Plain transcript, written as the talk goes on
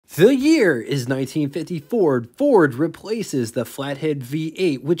The year is 1954. Ford replaces the flathead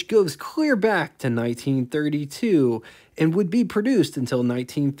V8, which goes clear back to 1932 and would be produced until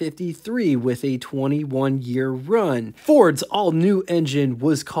 1953 with a 21-year run. Ford's all-new engine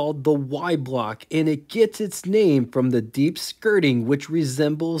was called the Y-block, and it gets its name from the deep skirting which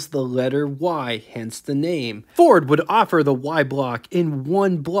resembles the letter Y, hence the name. Ford would offer the Y-block in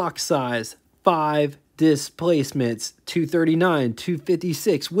one block size, 5 displacements, 239,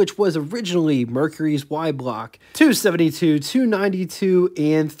 256, which was originally Mercury's Y block, 272, 292,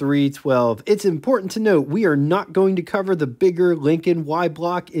 and 312. It's important to note we are not going to cover the bigger Lincoln Y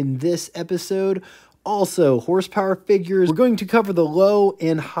block in this episode. Also, horsepower figures, we're going to cover the low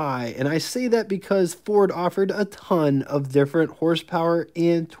and high, and I say that because Ford offered a ton of different horsepower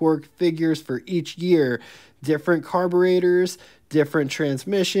and torque figures for each year. Different carburetors, different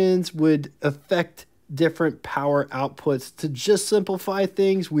transmissions would affect different power outputs. To just simplify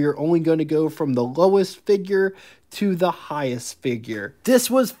things, we are only going to go from the lowest figure to the highest figure. This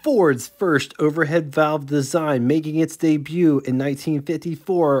was Ford's first overhead valve design, making its debut in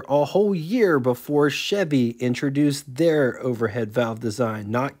 1954, a whole year before Chevy introduced their overhead valve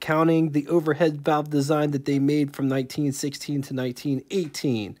design, not counting the overhead valve design that they made from 1916 to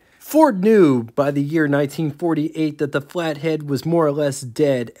 1918. Ford knew by the year 1948 that the flathead was more or less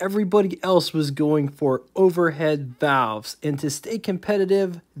dead. Everybody else was going for overhead valves, and to stay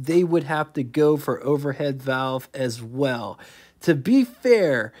competitive, they would have to go for overhead valve as well. To be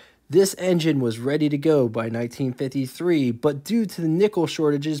fair, this engine was ready to go by 1953, but due to the nickel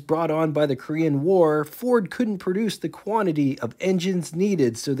shortages brought on by the Korean War, Ford couldn't produce the quantity of engines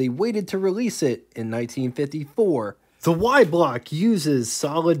needed, so they waited to release it in 1954. The Y-block uses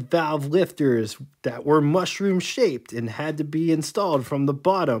solid valve lifters that were mushroom-shaped and had to be installed from the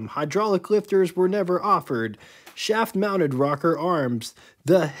bottom. Hydraulic lifters were never offered. Shaft-mounted rocker arms.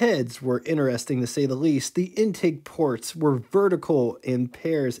 The heads were interesting to say the least. The intake ports were vertical in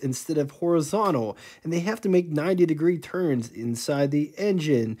pairs instead of horizontal, and they have to make 90-degree turns inside the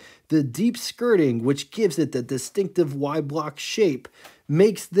engine. The deep skirting, which gives it the distinctive Y-block shape,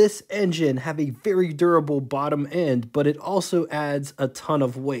 makes this engine have a very durable bottom end, but it also adds a ton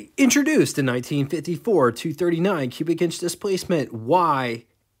of weight. Introduced in 1954, 239 cubic inch displacement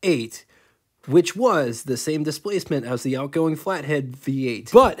Y8, which was the same displacement as the outgoing flathead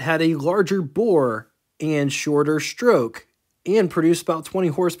V8, but had a larger bore and shorter stroke, and produced about 20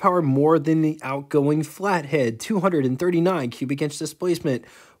 horsepower more than the outgoing flathead. 239 cubic inch displacement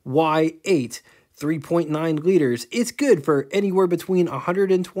Y8. 3.9 liters. It's good for anywhere between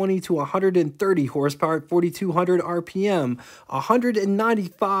 120 to 130 horsepower at 4,200 RPM,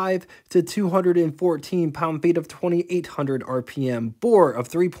 195 to 214 pound-feet of 2,800 RPM, bore of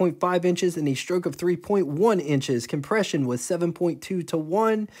 3.5 inches and a stroke of 3.1 inches. Compression was 7.2 to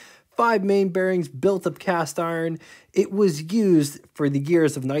 1. 5 main bearings built of cast iron. It was used for the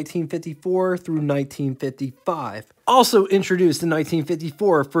years of 1954 through 1955. Also introduced in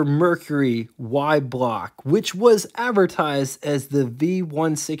 1954 for Mercury Y-block, which was advertised as the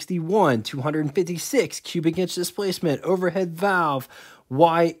V161, 256 cubic inch displacement overhead valve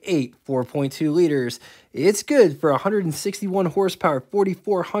Y8, 4.2 liters. It's good for 161 horsepower,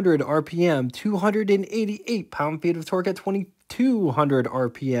 4,400 RPM, 288 pound-feet of torque at 2,200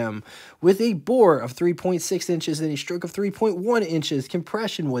 RPM, with a bore of 3.6 inches and a stroke of 3.1 inches.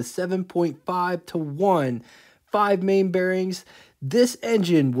 Compression was 7.5 to 1. 5 main bearings. This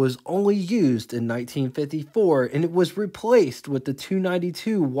engine was only used in 1954, and it was replaced with the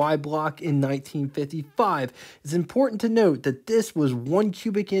 292 Y-block in 1955. It's important to note that this was 1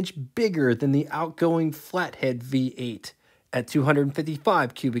 cubic inch bigger than the outgoing flathead V8 at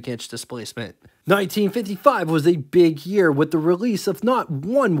 255 cubic inch displacement. 1955 was a big year with the release of not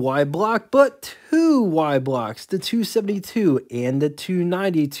one Y-block, but 2 Y-blocks, the 272 and the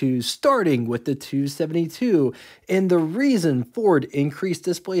 292, starting with the 272. And the reason Ford increased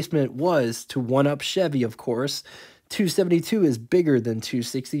displacement was to one-up Chevy, of course. 272 is bigger than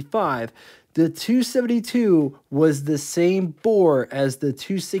 265. The 272 was the same bore as the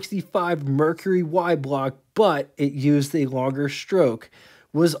 265 Mercury Y-block, but it used a longer stroke.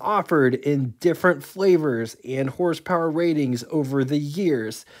 Was offered in different flavors and horsepower ratings over the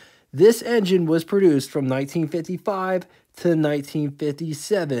years. This engine was produced from 1955 to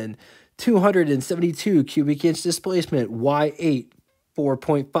 1957. 272 cubic inch displacement Y8,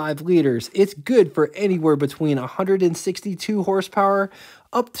 4.5 liters. It's good for anywhere between 162 horsepower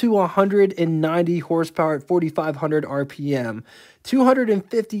up to 190 horsepower at 4,500 RPM.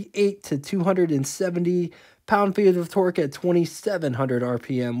 258 to 270 pound-feet of torque at 2,700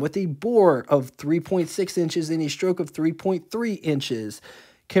 RPM with a bore of 3.6 inches and a stroke of 3.3 inches.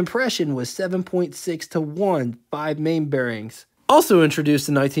 Compression was 7.6 to 1, 5 main bearings. Also introduced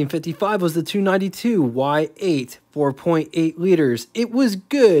in 1955 was the 292 Y8, 4.8 liters. It was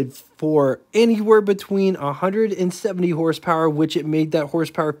good for anywhere between 170 horsepower, which it made that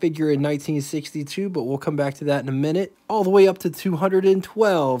horsepower figure in 1962, but we'll come back to that in a minute, all the way up to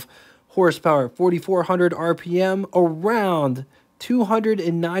 212 horsepower, 4,400 RPM, around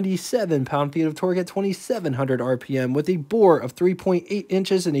 297 pound-feet of torque at 2,700 RPM with a bore of 3.8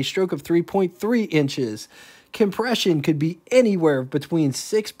 inches and a stroke of 3.3 inches. Compression could be anywhere between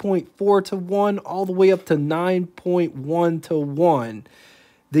 6.4 to 1 all the way up to 9.1 to 1.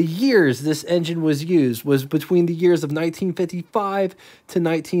 The years this engine was used was between the years of 1955 to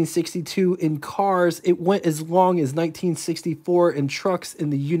 1962 in cars. It went as long as 1964 in trucks in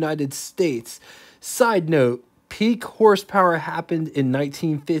the United States. Side note, peak horsepower happened in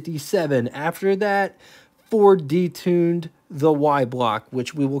 1957. After that, Ford detuned the Y-block,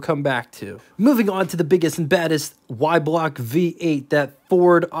 which we will come back to. Moving on to the biggest and baddest Y-block V8 that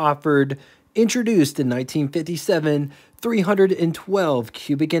Ford offered, introduced in 1957, 312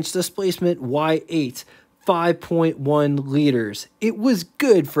 cubic inch displacement Y8, 5.1 liters. It was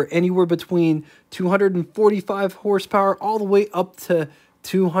good for anywhere between 245 horsepower all the way up to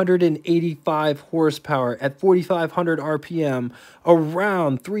 285 horsepower at 4,500 RPM,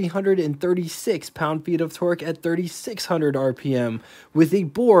 around 336 pound-feet of torque at 3,600 RPM, with a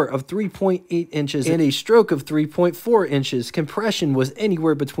bore of 3.8 inches and a stroke of 3.4 inches. Compression was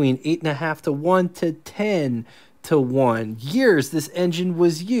anywhere between 8.5 to 1 to 10 to 1. Years this engine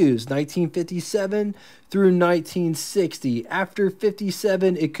was used, 1957 through 1960. After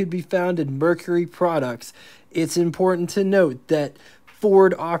 57, it could be found in Mercury products. It's important to note that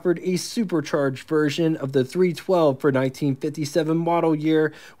Ford offered a supercharged version of the 312 for 1957 model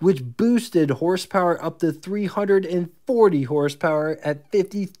year, which boosted horsepower up to 340 horsepower at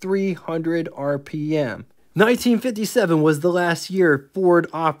 5,300 RPM. 1957 was the last year Ford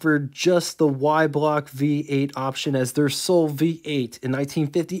offered just the Y-block V8 option as their sole V8. In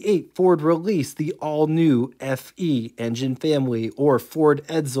 1958, Ford released the all-new FE engine family, or Ford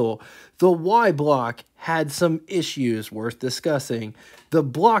Edsel. The Y-block had some issues worth discussing. The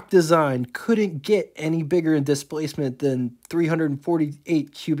block design couldn't get any bigger in displacement than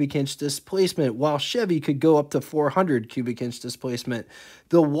 348 cubic inch displacement, while Chevy could go up to 400 cubic inch displacement.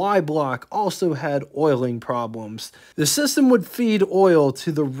 The Y-block also had oiling problems. The system would feed oil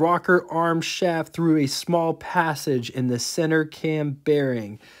to the rocker arm shaft through a small passage in the center cam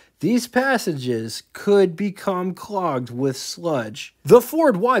bearing. These passages could become clogged with sludge. The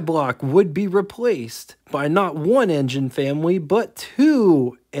Ford Y-block would be replaced by not one engine family, but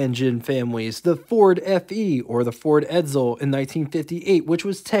two engine families. The Ford FE, or the Ford Edsel, in 1958, which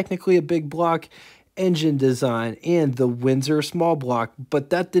was technically a big block engine design, and the Windsor small block,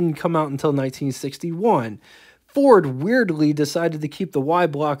 but that didn't come out until 1961. Ford weirdly decided to keep the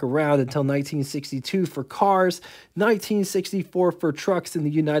Y-block around until 1962 for cars, 1964 for trucks in the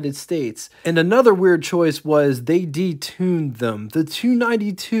United States. And another weird choice was they detuned them. The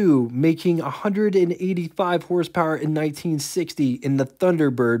 292 making 185 horsepower in 1960 in the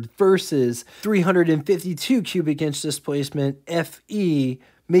Thunderbird versus 352 cubic inch displacement FE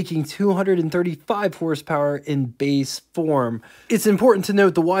making 235 horsepower in base form. It's important to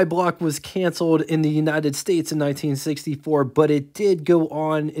note the Y-block was canceled in the United States in 1964, but it did go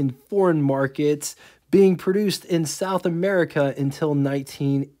on in foreign markets, being produced in South America until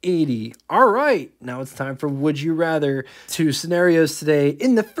 1980. All right, now it's time for Would You Rather. Two scenarios today.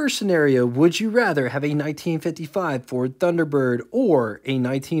 In the first scenario, would you rather have a 1955 Ford Thunderbird or a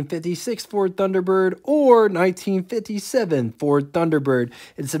 1956 Ford Thunderbird or 1957 Ford Thunderbird?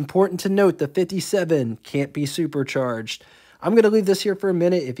 It's important to note the 57 can't be supercharged. I'm going to leave this here for a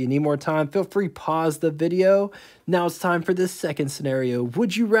minute. If you need more time, feel free to pause the video. Now it's time for this second scenario.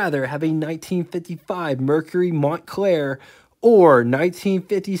 Would you rather have a 1955 Mercury Montclair or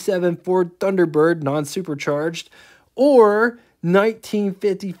 1957 Ford Thunderbird non-supercharged or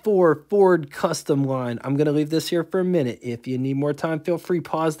 1954 Ford Custom Line? I'm going to leave this here for a minute. If you need more time, feel free to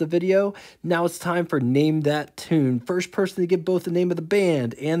pause the video. Now it's time for Name That Tune. First person to get both the name of the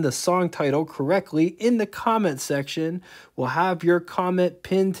band and the song title correctly in the comment section will have your comment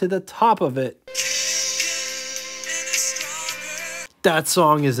pinned to the top of it. That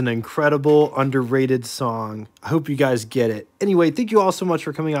song is an incredible, underrated song. I hope you guys get it. Anyway, thank you all so much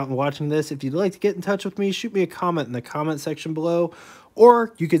for coming out and watching this. If you'd like to get in touch with me, shoot me a comment in the comment section below,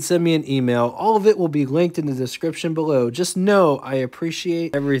 or you could send me an email. All of it will be linked in the description below. Just know I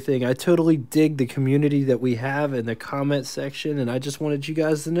appreciate everything. I totally dig the community that we have in the comment section, and I just wanted you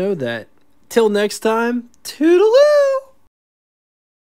guys to know that. Till next time, toodaloo!